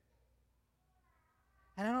misery.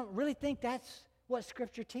 And I don't really think that's what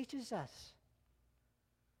Scripture teaches us.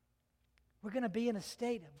 We're going to be in a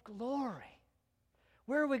state of glory.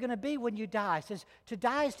 Where are we going to be when you die? It says to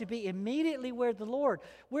die is to be immediately with the Lord.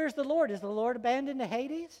 Where's the Lord? Is the Lord abandoned to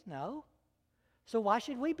Hades? No. So why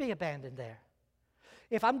should we be abandoned there?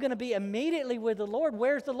 If I'm going to be immediately with the Lord,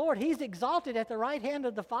 where's the Lord? He's exalted at the right hand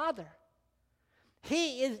of the Father.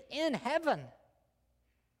 He is in heaven.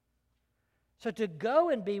 So to go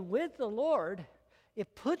and be with the Lord,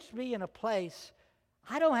 it puts me in a place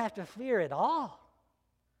I don't have to fear at all.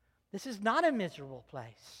 This is not a miserable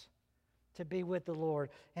place to be with the Lord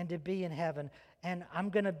and to be in heaven. And I'm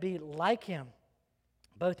going to be like Him,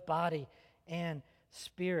 both body and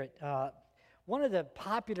spirit. One of the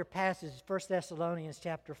popular passages, 1 Thessalonians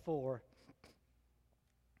chapter 4.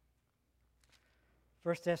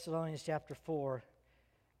 1 Thessalonians chapter 4.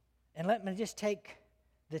 And let me just take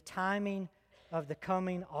the timing of the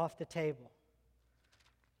coming off the table.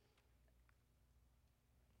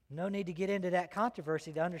 No need to get into that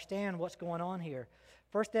controversy to understand what's going on here.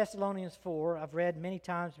 1 Thessalonians 4, I've read many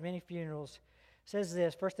times, many funerals, says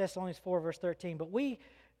this, 1 Thessalonians 4, verse 13, "But we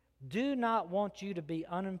do not want you to be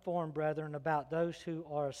uninformed, brethren, about those who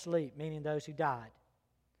are asleep," meaning those who died.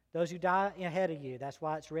 Those who die ahead of you, that's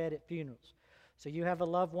why it's read at funerals. So you have a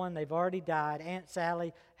loved one, they've already died. Aunt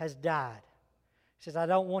Sally has died. He says, I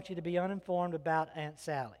don't want you to be uninformed about Aunt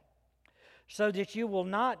Sally, so that you will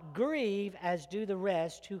not grieve as do the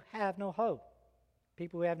rest who have no hope.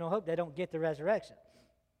 People who have no hope, they don't get the resurrection.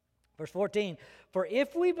 Verse 14, "For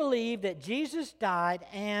if we believe that Jesus died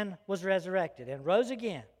and was resurrected and rose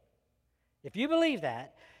again," if you believe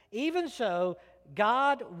that, "even so,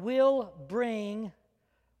 God will bring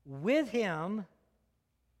with Him,"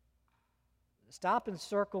 stop and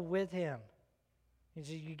circle "with Him."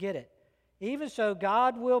 You get it. "Even so,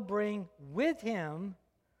 God will bring with Him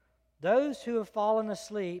those who have fallen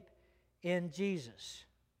asleep in Jesus."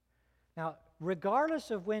 Now, regardless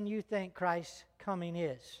of when you think Christ's coming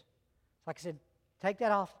is, like I said, take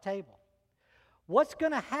that off the table. What's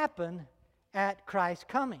going to happen at Christ's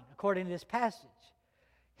coming, according to this passage?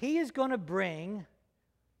 He is going to bring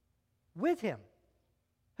with Him.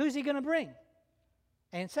 Who's He going to bring?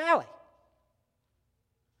 Aunt Sally.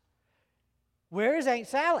 Where is Aunt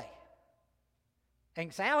Sally?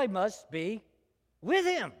 Aunt Sally must be with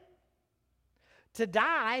Him. To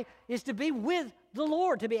die is to be with the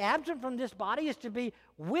Lord. To be absent from this body is to be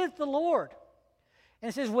with the Lord. And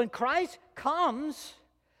it says when Christ comes,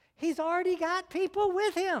 He's already got people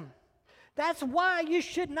with Him. That's why you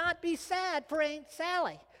should not be sad for Aunt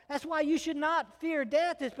Sally. That's why you should not fear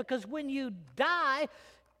death. It's because when you die,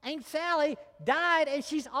 Aunt Sally died and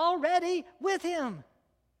she's already with Him.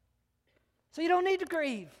 So you don't need to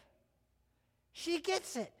grieve. She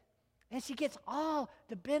gets it. And she gets all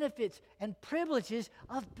the benefits and privileges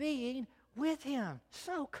of being with Him.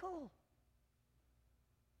 So cool.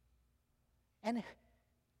 And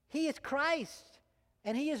He is Christ.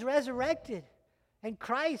 And He is resurrected. And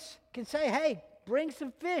Christ can say, hey, bring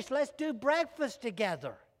some fish. Let's do breakfast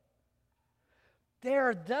together. There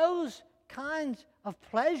are those kinds of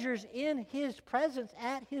pleasures in His presence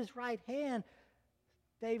at His right hand.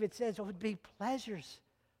 David says it would be pleasures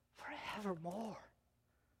forevermore.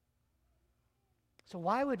 So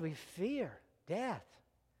why would we fear death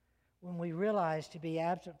when we realize to be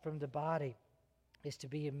absent from the body is to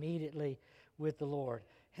be immediately with the Lord?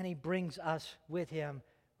 And He brings us with Him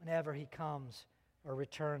whenever He comes or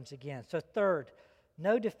returns again. So third,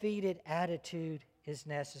 no defeated attitude is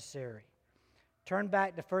necessary. Turn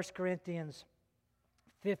back to 1 Corinthians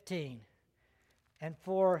 15. And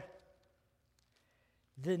for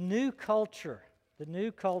the new culture,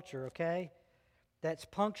 okay, that's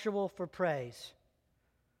punctual for praise.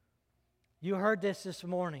 You heard this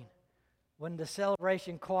morning when the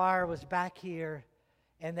celebration choir was back here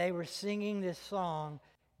and they were singing this song,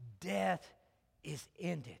 "Death is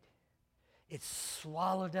ended. It's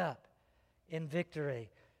swallowed up in victory."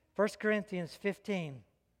 1 Corinthians 15,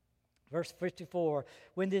 verse 54,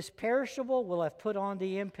 "When this perishable will have put on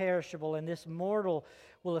the imperishable, and this mortal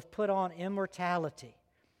will have put on immortality,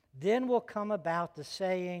 then will come about the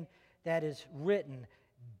saying that is written,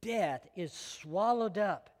 death is swallowed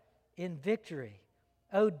up in victory.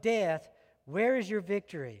 O death, where is your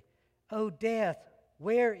victory? O death,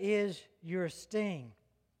 where is your sting?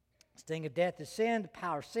 Sting of death is sin, the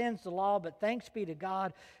power of sin is the law, but thanks be to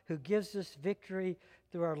God who gives us victory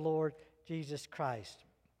through our Lord Jesus Christ."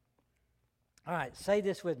 All right, say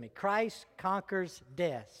this with me. Christ conquers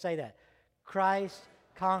death. Say that. Christ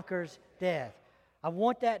conquers death. I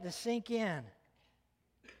want that to sink in.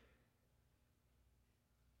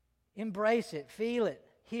 Embrace it, feel it,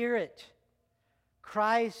 hear it.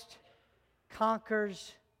 Christ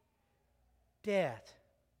conquers death.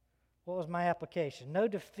 What was my application? No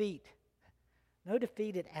defeat. No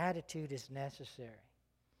defeated attitude is necessary.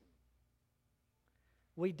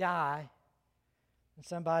 We die, and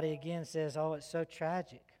somebody again says, oh, it's so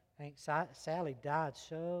tragic. I think Sally died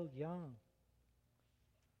so young.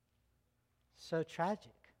 So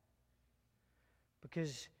tragic.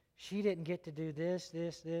 Because she didn't get to do this,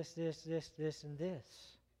 and this.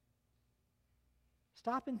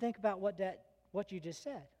 Stop and think about what you just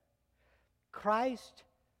said. Christ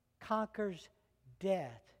conquers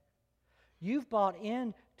death. You've bought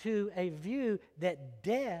into a view that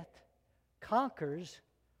death conquers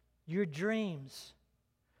your dreams,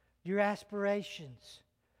 your aspirations,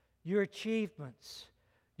 your achievements,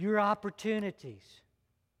 your opportunities.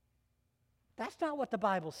 That's not what the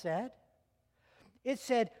Bible said. It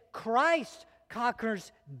said Christ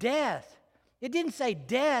conquers death. It didn't say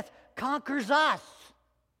death conquers us.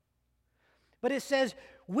 But it says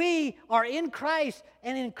we are in Christ,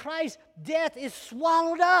 and in Christ death is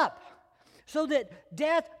swallowed up. So that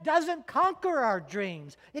death doesn't conquer our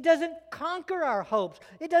dreams. It doesn't conquer our hopes.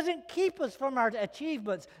 It doesn't keep us from our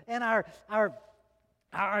achievements and our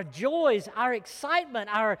joys, our excitement,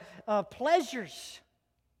 our pleasures.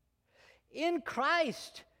 In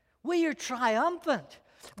Christ, we are triumphant.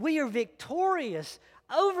 We are victorious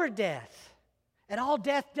over death. And all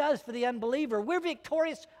death does for the unbeliever, we're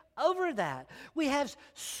victorious over that. We have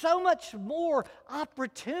so much more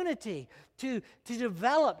opportunity to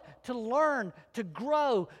develop, to learn, to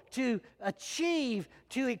grow, to achieve,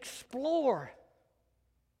 to explore.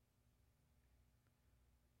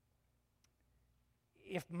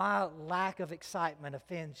 If my lack of excitement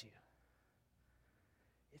offends you,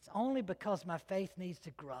 it's only because my faith needs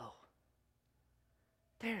to grow.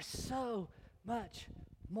 There's so much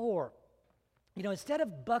more. You know, instead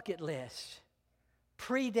of bucket list,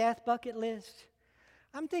 pre-death bucket list,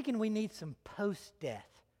 I'm thinking we need some post-death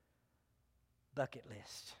bucket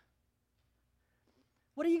list.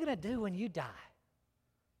 What are you going to do when you die?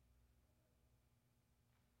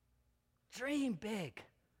 Dream big.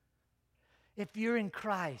 If you're in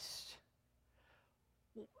Christ,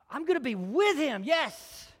 I'm going to be with Him,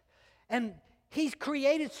 yes. And He's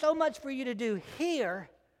created so much for you to do here.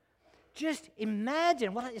 Just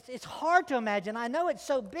imagine. Well, it's hard to imagine. I know it's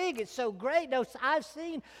so big, it's so great. No eyes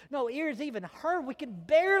seen, no ears even heard. We can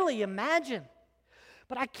barely imagine.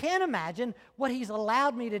 But I can imagine what He's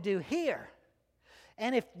allowed me to do here.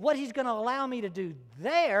 And if what He's going to allow me to do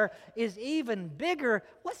there is even bigger,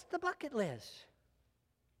 what's the bucket list?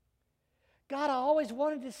 God, I always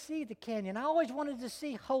wanted to see the canyon. I always wanted to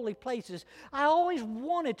see holy places. I always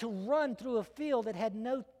wanted to run through a field that had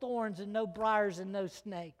no thorns and no briars and no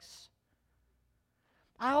snakes.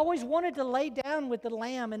 I always wanted to lay down with the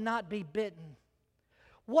lamb and not be bitten.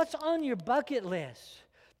 What's on your bucket list?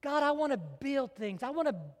 God, I want to build things. I want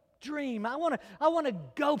to dream. I want to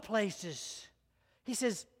go places. He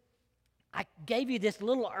says, I gave you this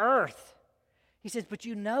little earth. He says, but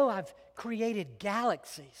you know I've created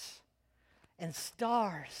galaxies and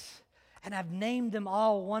stars, and I've named them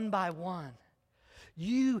all one by one.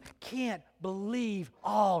 You can't believe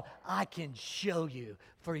all I can show you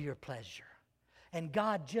for your pleasure. And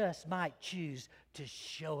God just might choose to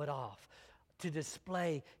show it off, to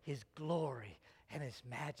display His glory and His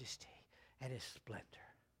majesty and His splendor.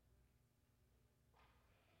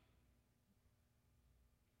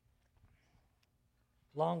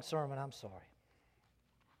 Long sermon, I'm sorry.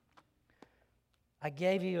 I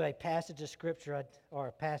gave you a passage of Scripture or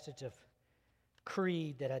a passage of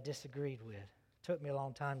creed that I disagreed with. It took me a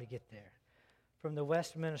long time to get there. From the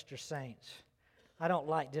Westminster Saints. I don't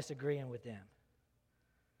like disagreeing with them.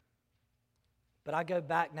 But I go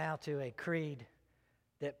back now to a creed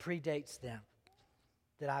that predates them,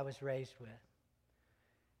 that I was raised with,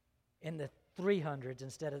 in the 300s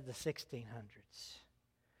instead of the 1600s.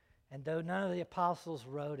 And though none of the apostles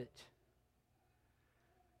wrote it,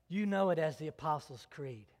 you know it as the Apostles'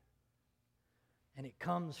 Creed. And it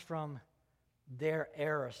comes from their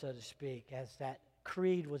era, so to speak. As that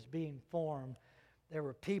creed was being formed, there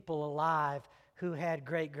were people alive who had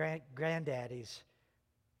great-granddaddies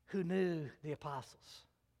who knew the apostles.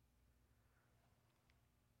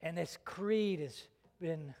 And this creed has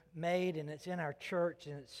been made, and it's in our church,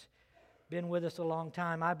 and it's been with us a long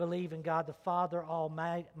time. I believe in God the Father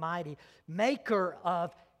Almighty, maker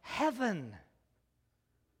of heaven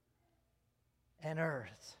and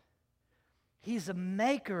earth, He's a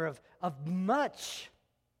maker of much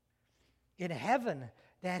in heaven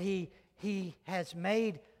that He has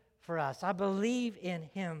made for us. I believe in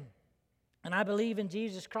Him. And I believe in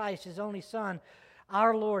Jesus Christ, His only Son,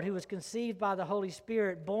 our Lord, who was conceived by the Holy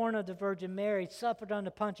Spirit, born of the Virgin Mary, suffered under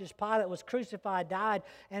Pontius Pilate, was crucified, died,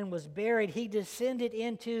 and was buried. He descended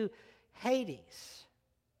into Hades.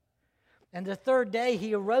 And the third day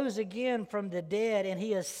He arose again from the dead, and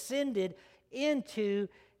He ascended into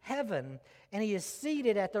heaven. And He is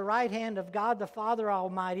seated at the right hand of God the Father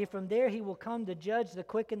Almighty. From there He will come to judge the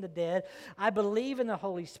quick and the dead. I believe in the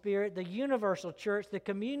Holy Spirit, the universal church, the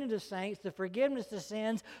communion of saints, the forgiveness of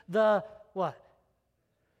sins, the what?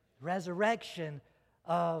 Resurrection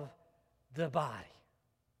of the body,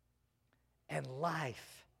 and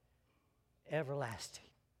life everlasting.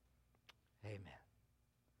 Amen.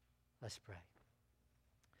 Let's pray.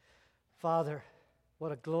 Father,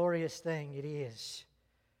 what a glorious thing it is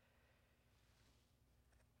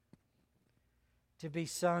to be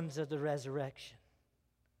sons of the resurrection,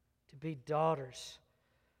 to be daughters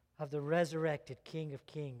of the resurrected King of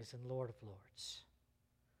Kings and Lord of Lords.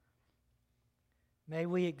 May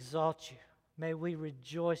we exalt You. May we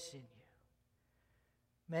rejoice in You.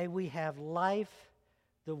 May we have life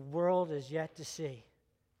the world is yet to see,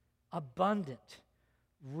 abundant,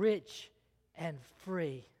 rich, and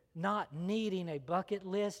free, not needing a bucket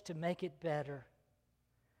list to make it better,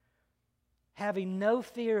 having no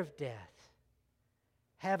fear of death,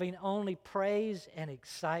 having only praise and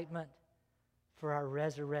excitement for our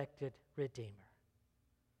resurrected Redeemer.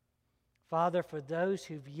 Father, for those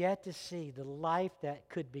who've yet to see the life that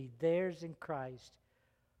could be theirs in Christ,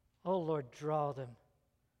 oh Lord, draw them.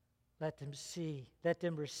 Let them see, let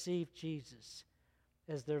them receive Jesus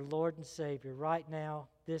as their Lord and Savior right now,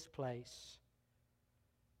 this place,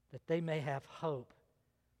 that they may have hope